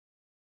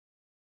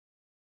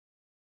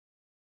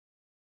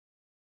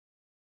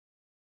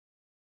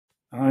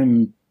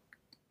I'm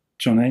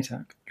John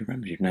Atack. You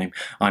remembered your name.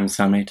 I'm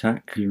Sam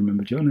Atack. You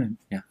remembered your name.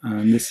 Yeah.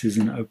 And this is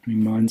an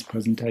Opening Minds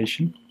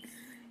presentation.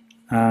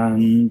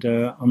 And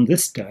on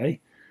this day,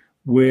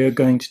 we're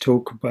going to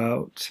talk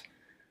about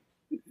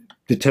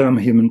the term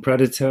human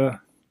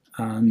predator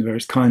and the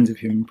various kinds of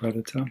human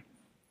predator.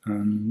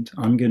 And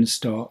I'm going to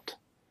start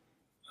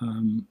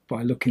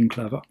by looking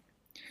clever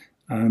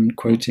and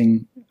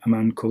quoting a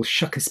man called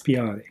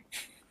Shakespeare,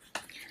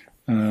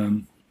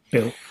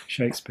 Bill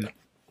Shakespeare,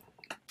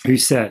 who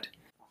said,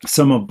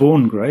 "Some are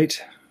born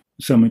great,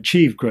 some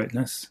achieve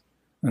greatness,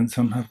 and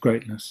some have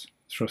greatness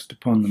thrust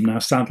upon them." Now,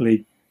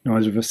 sadly,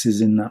 neither of us is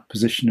in that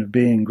position of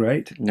being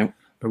great. Nope.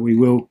 But we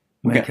will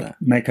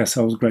make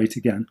ourselves great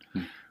again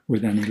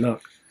with any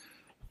luck.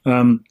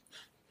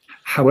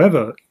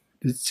 However,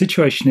 the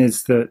situation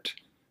is that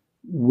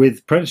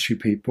with predatory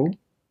people,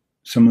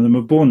 some of them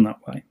are born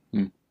that way.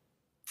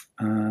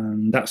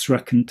 And that's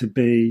reckoned to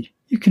be,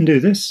 you can do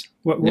this.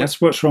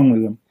 What's wrong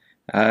with them?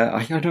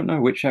 I don't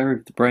know which area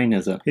of the brain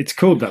is it. It's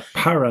called the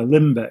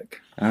paralimbic.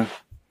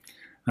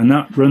 And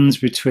that runs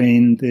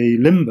between the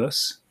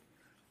limbus,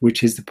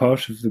 which is the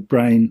part of the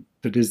brain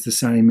that is the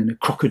same in a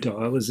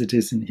crocodile as it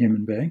is in a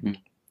human being.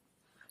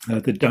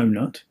 The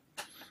donut.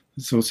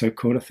 It's also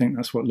called, I think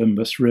that's what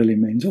limbus really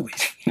means. All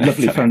these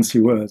lovely fancy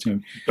words,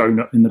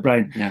 donut in the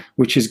brain,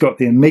 which has got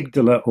the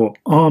amygdala or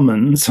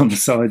almonds on the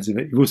sides of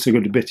it. You've also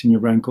got a bit in your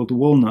brain called the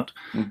walnut.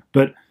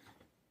 But,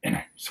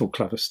 it's all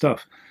clever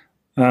stuff.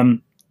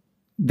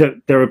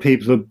 That there are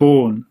people who are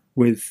born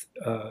with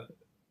a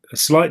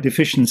slight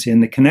deficiency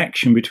in the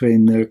connection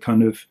between the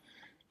kind of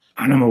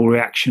animal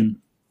reaction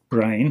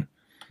brain,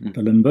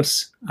 the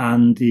limbus,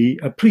 and the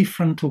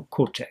prefrontal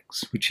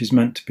cortex, which is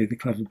meant to be the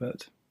clever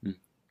bit.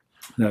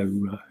 Though,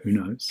 who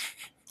knows?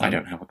 I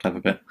don't have a clever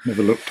bit.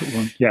 Never looked at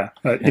one.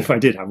 If I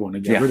did have one,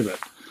 I'd get rid of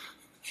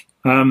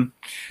it.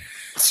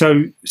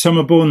 So some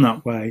are born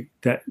that way,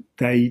 that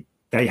they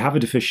have a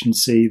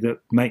deficiency that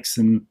makes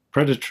them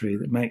predatory,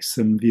 that makes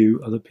them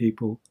view other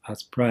people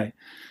as prey.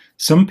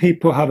 Some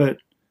people have it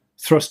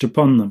thrust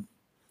upon them.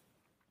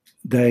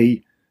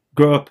 They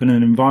grow up in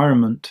an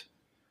environment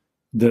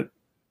that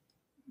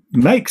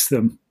makes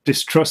them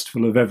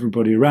distrustful of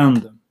everybody around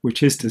them,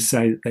 which is to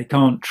say that they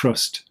can't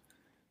trust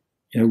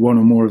one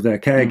or more of their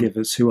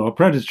caregivers who are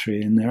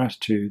predatory in their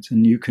attitudes.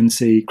 And you can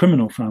see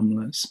criminal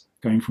families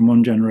going from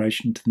one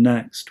generation to the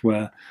next,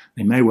 where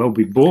they may well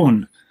be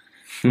born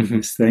with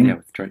this thing,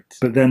 with traits.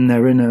 But then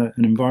they're in an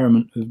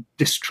environment of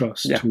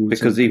distrust.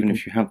 Because even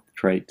if you have the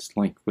traits,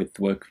 like with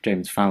the work of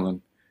James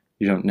Fallon,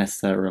 you don't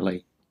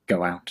necessarily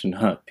go out and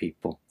hurt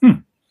people.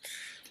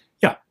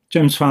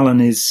 James Fallon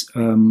is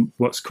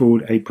what's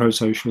called a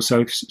prosocial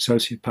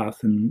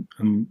sociopath,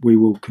 and we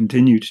will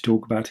continue to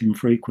talk about him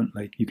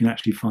frequently. You can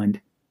actually find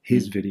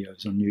his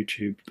videos on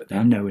YouTube, but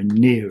they're nowhere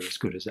near as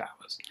good as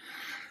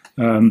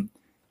ours.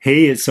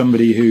 He is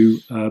somebody who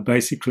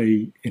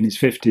basically in his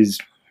 50s,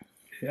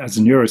 as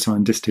a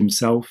neuroscientist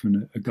himself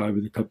and a guy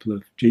with a couple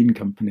of gene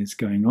companies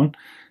going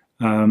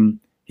on,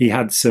 he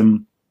had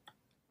some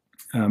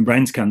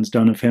brain scans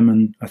done of him,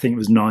 and I think it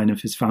was 9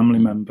 of his family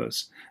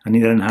members, and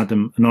he then had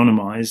them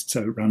anonymized,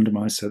 so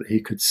randomized, so that he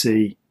could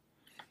see,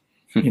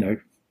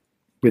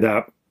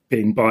 without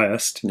being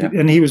biased.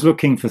 And he was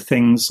looking for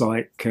things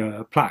like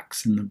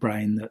plaques in the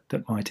brain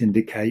that might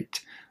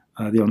indicate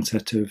the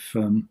onset of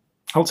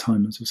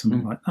Alzheimer's or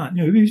something like that.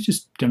 He was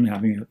just generally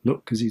having a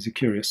look because he's a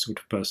curious sort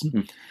of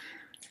person.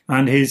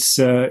 And his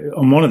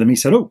on one of them, he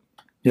said, "Oh,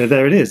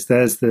 there it is.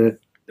 There's the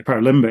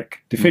paralimbic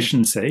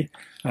deficiency.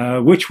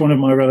 Which one of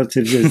my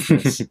relatives is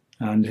this?"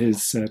 And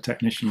his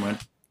technician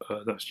went,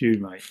 "That's you,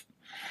 mate."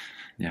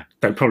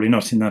 They're probably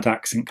not in that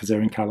accent because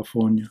they're in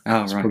California.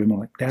 It's probably more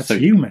like, "That's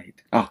you,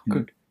 mate."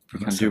 Good.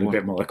 That's a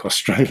bit more like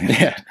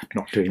Australian.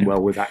 Not doing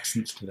well with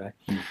accents today.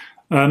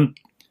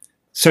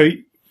 So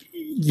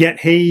yet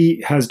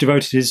he has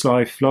devoted his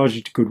life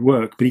largely to good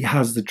work, but he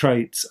has the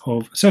traits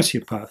of a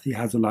sociopath. He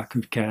has a lack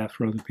of care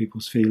for other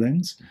people's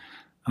feelings.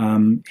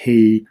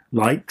 He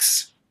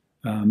likes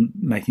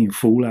making a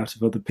fool out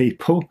of other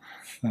people.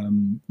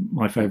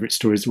 My favourite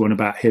story is the one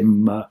about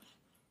him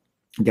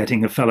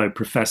getting a fellow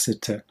professor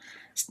to,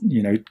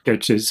 go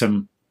to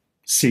some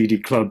seedy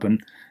club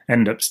and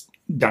end up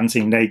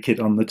dancing naked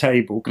on the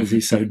table because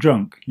he's so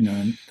drunk,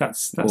 and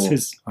that's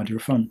his idea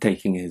of fun.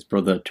 Taking his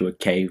brother to a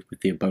cave with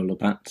the Ebola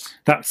bats.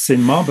 That's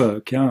in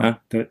Marburg,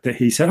 that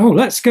he said, "Oh,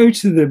 let's go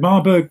to the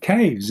Marburg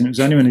caves." And it was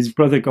only when his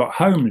brother got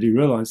home that he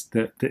realised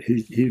that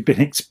he'd been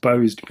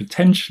exposed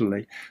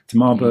potentially to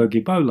Marburg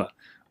Ebola,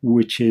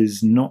 which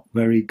is not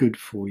very good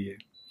for you.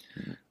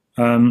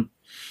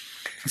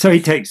 So he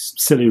takes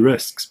silly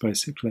risks,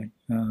 basically.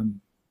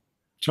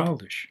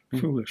 Childish,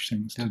 foolish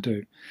things to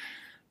do.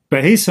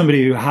 But he's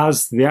somebody who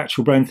has the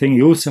actual brain thing.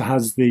 He also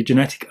has the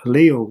genetic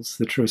alleles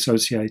that are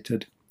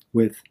associated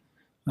with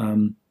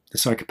the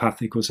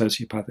psychopathic or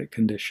sociopathic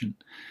condition.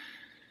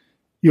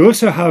 You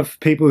also have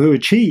people who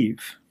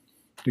achieve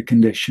the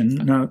condition.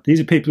 Now, these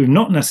are people who've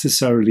not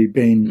necessarily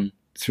been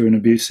through an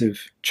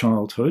abusive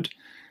childhood,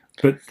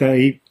 but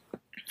they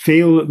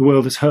feel that the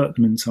world has hurt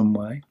them in some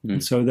way,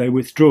 and so they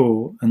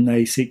withdraw and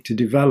they seek to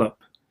develop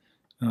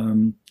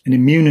an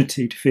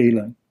immunity to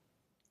feeling,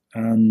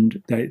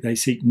 and they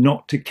seek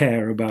not to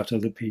care about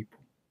other people.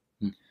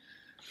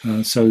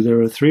 So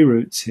there are 3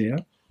 routes here.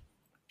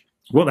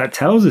 What that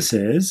tells us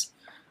is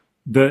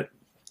that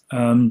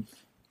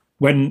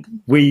when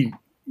we,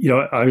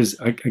 I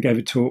gave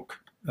a talk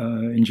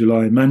in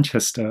July in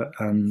Manchester,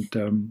 and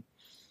a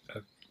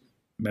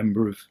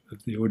member of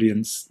the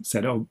audience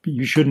said, "Oh,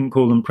 you shouldn't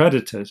call them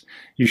predators.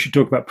 You should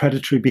talk about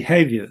predatory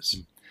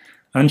behaviours."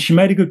 And she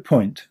made a good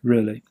point,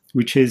 really,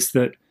 which is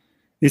that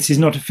this is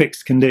not a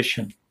fixed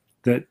condition,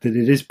 that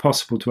it is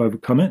possible to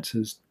overcome it,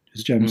 as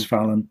James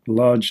Fallon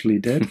largely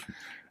did,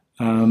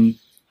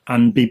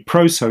 and be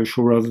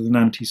pro-social rather than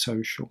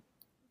antisocial.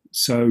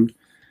 So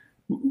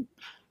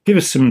give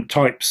us some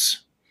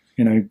types,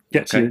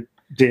 get to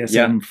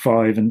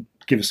DSM-5 and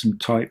give us some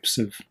types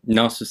of...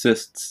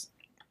 Narcissists,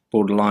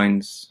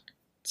 borderlines,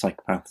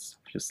 psychopaths,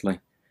 obviously,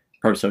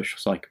 pro-social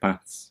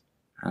psychopaths,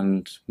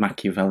 and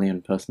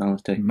Machiavellian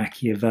personality.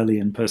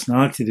 Machiavellian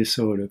personality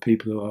disorder,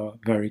 people who are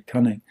very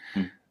cunning.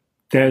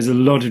 There's a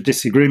lot of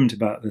disagreement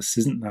about this,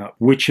 isn't there?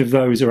 Which of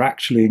those are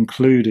actually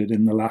included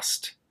in the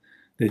last...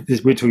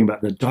 We're talking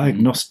about the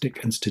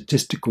Diagnostic and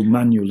Statistical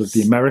Manual of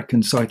the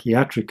American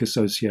Psychiatric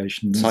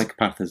Association.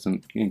 Psychopath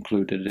isn't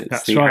included. It's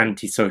That's the right.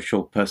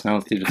 antisocial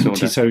personality disorder.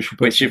 Antisocial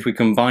which, if we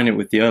combine it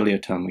with the earlier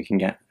term, we can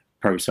get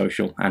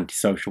pro-social,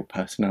 antisocial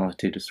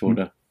personality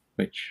disorder,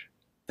 which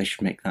they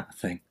should make that a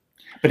thing.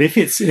 But if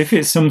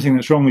it's something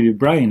that's wrong with your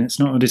brain, it's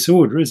not a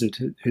disorder, is it?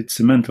 It's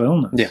a mental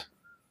illness. Yeah.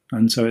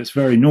 And so it's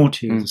very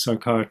naughty as a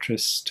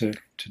psychiatrist to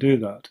do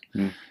that.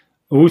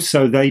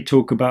 Also, they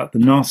talk about the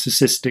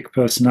narcissistic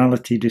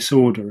personality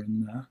disorder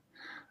in there.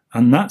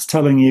 And that's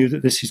telling you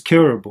that this is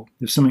curable.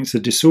 If something's a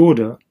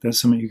disorder,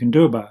 there's something you can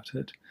do about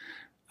it.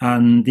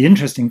 And the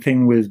interesting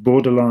thing with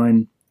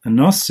borderline and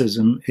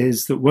narcissism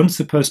is that once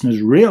the person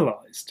has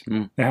realized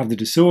they have the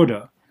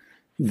disorder,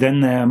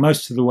 then they're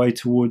most of the way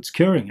towards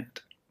curing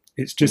it.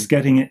 It's just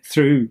getting it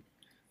through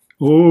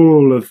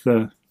all of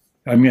the,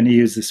 I'm going to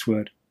use this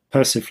word,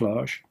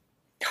 persiflage.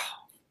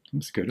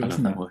 That's good,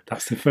 isn't it?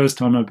 That's the first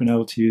time I've been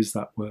able to use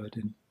that word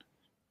in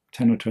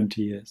 10 or 20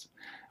 years.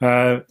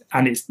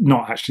 And it's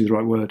not actually the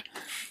right word,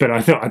 but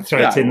I thought I'd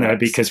throw it in there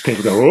because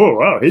people go, "Oh,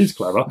 wow, he's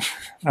clever."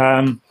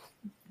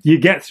 You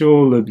get through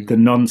all of the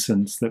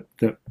nonsense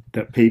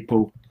that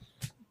people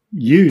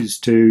use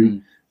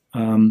to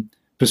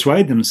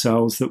persuade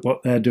themselves that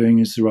what they're doing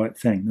is the right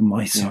thing, the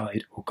my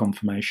side or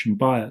confirmation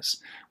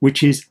bias,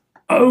 which is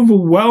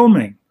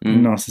overwhelming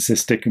in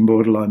narcissistic and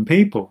borderline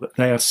people, that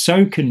they are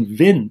so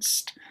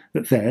convinced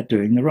that they're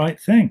doing the right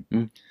thing.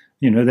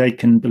 They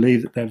can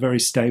believe that they're very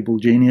stable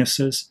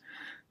geniuses.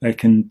 They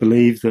can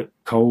believe that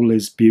coal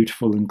is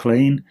beautiful and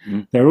clean.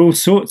 There are all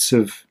sorts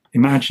of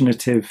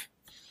imaginative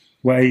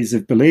ways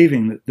of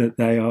believing that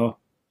they are,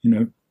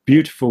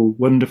 beautiful,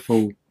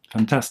 wonderful,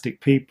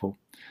 fantastic people.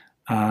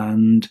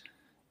 And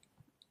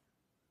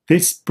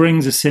this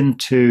brings us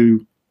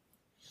into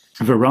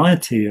a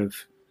variety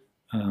of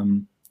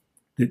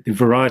the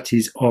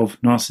varieties of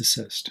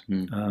narcissist.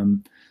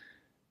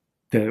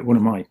 One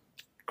of my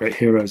great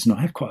heroes, and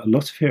I have quite a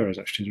lot of heroes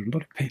actually, there are a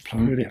lot of people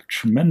I really have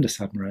tremendous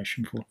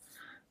admiration for.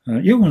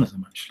 You're one of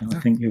them actually. I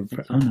think you're...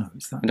 Oh no,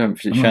 is that... I don't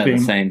share the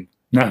same...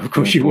 No, of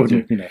course you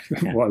wouldn't.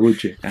 Why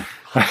would you?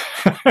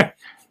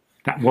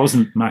 That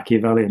wasn't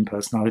Machiavellian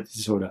personality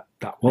disorder.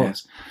 That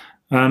was.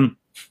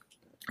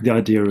 The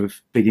idea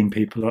of bigging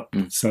people up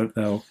so that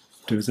they'll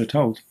do as they're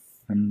told.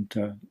 And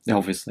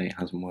obviously it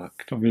hasn't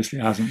worked. Obviously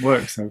it hasn't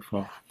worked so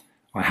far.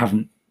 I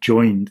haven't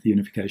joined the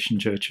Unification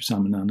Church of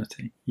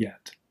Salmonanity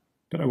yet,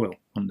 but I will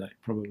one day,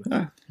 probably.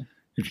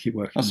 If you keep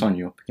working. I'll sign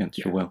you up against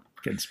your will.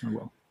 Against my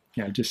will.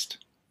 Yeah, just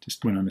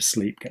when I'm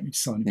asleep, get me to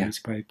sign a piece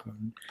of paper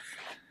and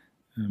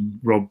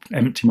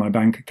empty my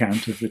bank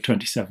account of the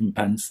 27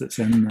 pence that's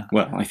in there.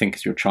 Well, I think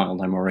as your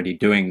child, I'm already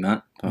doing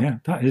that. But... Yeah,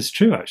 that is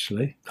true,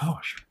 actually.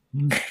 Gosh.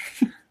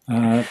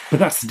 But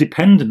that's the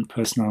dependent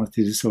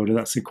personality disorder.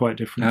 That's a quite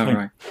different thing.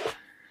 Right.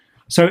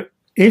 So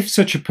if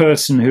such a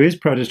person who is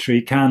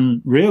predatory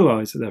can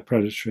realise that they're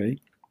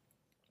predatory,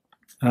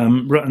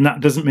 and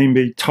that doesn't mean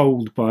be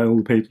told by all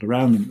the people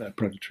around them that they're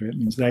predatory, it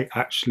means they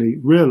actually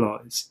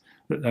realise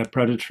that they're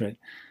predatory,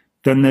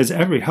 then there's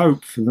every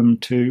hope for them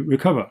to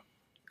recover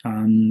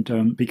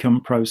and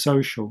become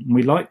pro-social. And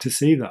we like to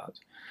see that.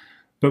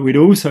 But we'd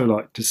also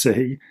like to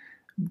see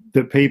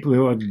that people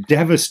who are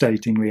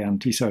devastatingly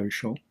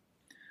antisocial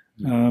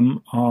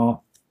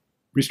are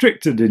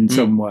restricted in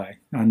some way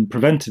and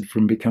prevented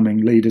from becoming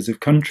leaders of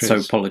countries.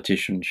 So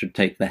politicians should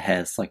take the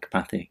Hare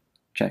psychopathy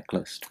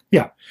checklist.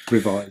 Yeah,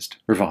 revised.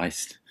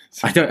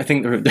 So, I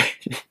think there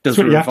that's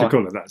what you have to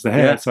call it. That's the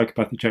Hare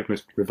psychopathy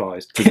checklist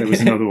revised, because there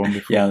was another one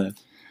before.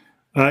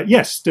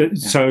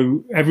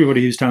 So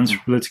everybody who stands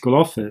for political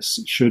office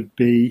should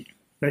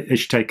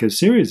take a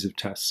series of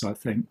tests, I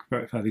think,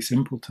 very fairly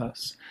simple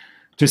tests,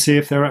 to see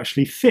if they're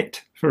actually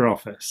fit for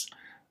office.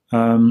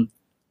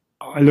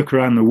 I look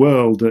around the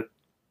world at,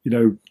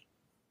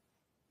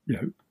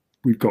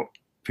 we've got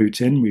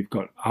Putin, we've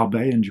got Abe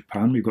in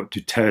Japan, we've got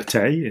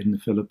Duterte in the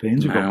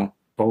Philippines, we've got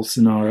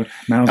Bolsonaro.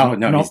 Mao's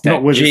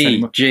not with us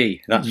anymore.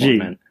 That's what I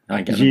meant.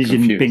 I get Xi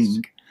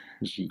Jinping.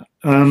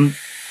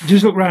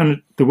 Just look around at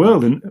the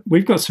world, and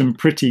we've got some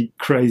pretty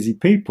crazy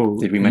people.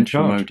 Did we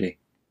mention Modi?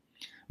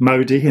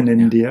 Modi in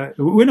India.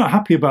 We're not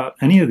happy about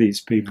any of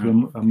these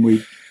people, and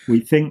we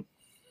think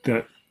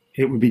that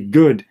it would be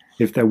good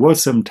if there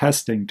was some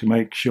testing to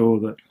make sure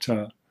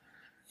that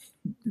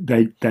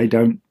they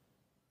don't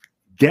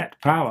get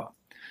power.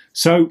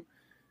 So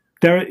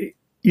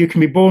you can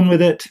be born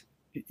with it,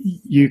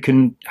 you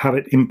can have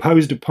it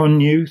imposed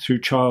upon you through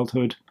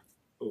childhood,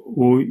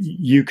 or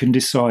you can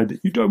decide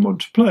that you don't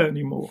want to play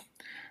anymore.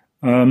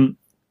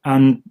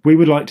 And we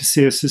would like to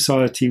see a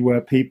society where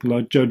people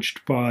are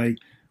judged by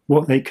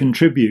what they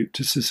contribute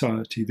to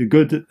society, the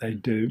good that they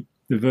do,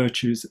 the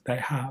virtues that they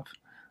have.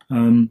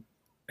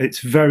 It's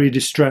very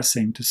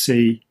distressing to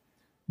see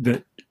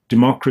that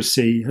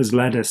democracy has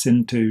led us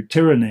into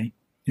tyranny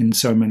in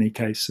so many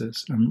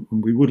cases. And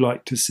we would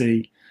like to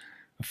see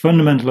a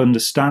fundamental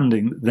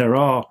understanding that there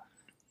are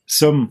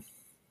some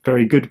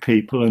very good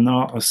people and there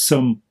are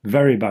some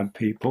very bad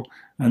people.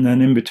 And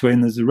then in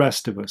between, there's the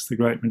rest of us, the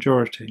great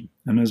majority.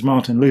 And as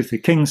Martin Luther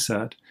King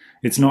said,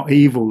 it's not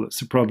evil that's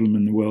the problem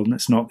in the world, and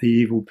it's not the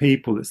evil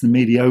people, it's the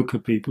mediocre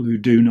people who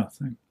do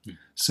nothing.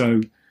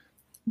 So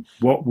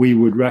what we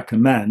would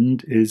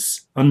recommend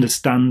is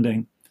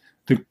understanding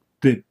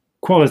the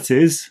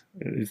qualities,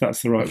 if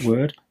that's the right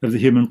word, of the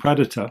human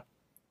predator,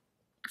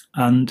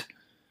 and,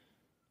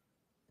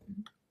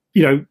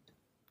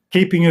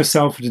 keeping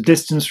yourself at a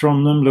distance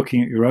from them,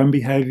 looking at your own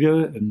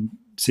behaviour and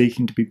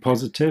seeking to be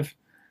positive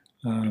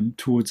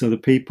towards other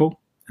people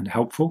and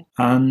helpful,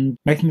 and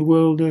making the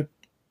world a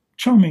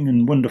charming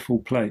and wonderful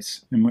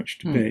place in which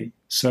to be,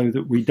 so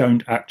that we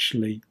don't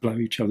actually blow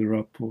each other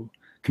up or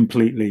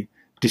completely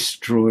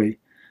destroy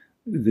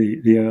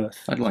the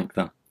earth. I'd like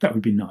that. That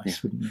would be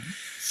nice, wouldn't it?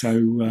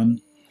 So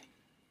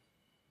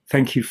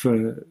thank you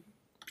for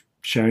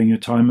sharing your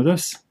time with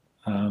us.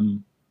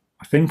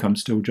 I think I'm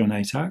still John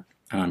Atack.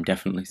 I'm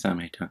definitely Sam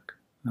Atack.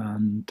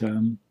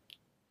 And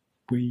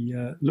we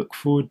look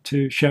forward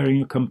to sharing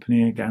your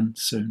company again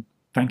soon.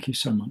 Thank you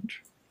so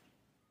much.